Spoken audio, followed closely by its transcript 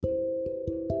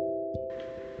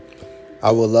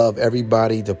I would love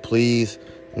everybody to please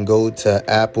go to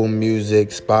Apple Music,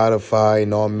 Spotify,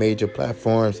 and all major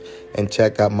platforms and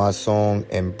check out my song,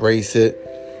 Embrace It.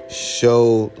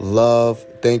 Show love.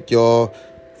 Thank y'all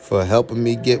for helping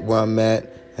me get where I'm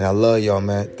at. And I love y'all,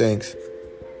 man. Thanks.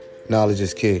 Knowledge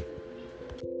is key.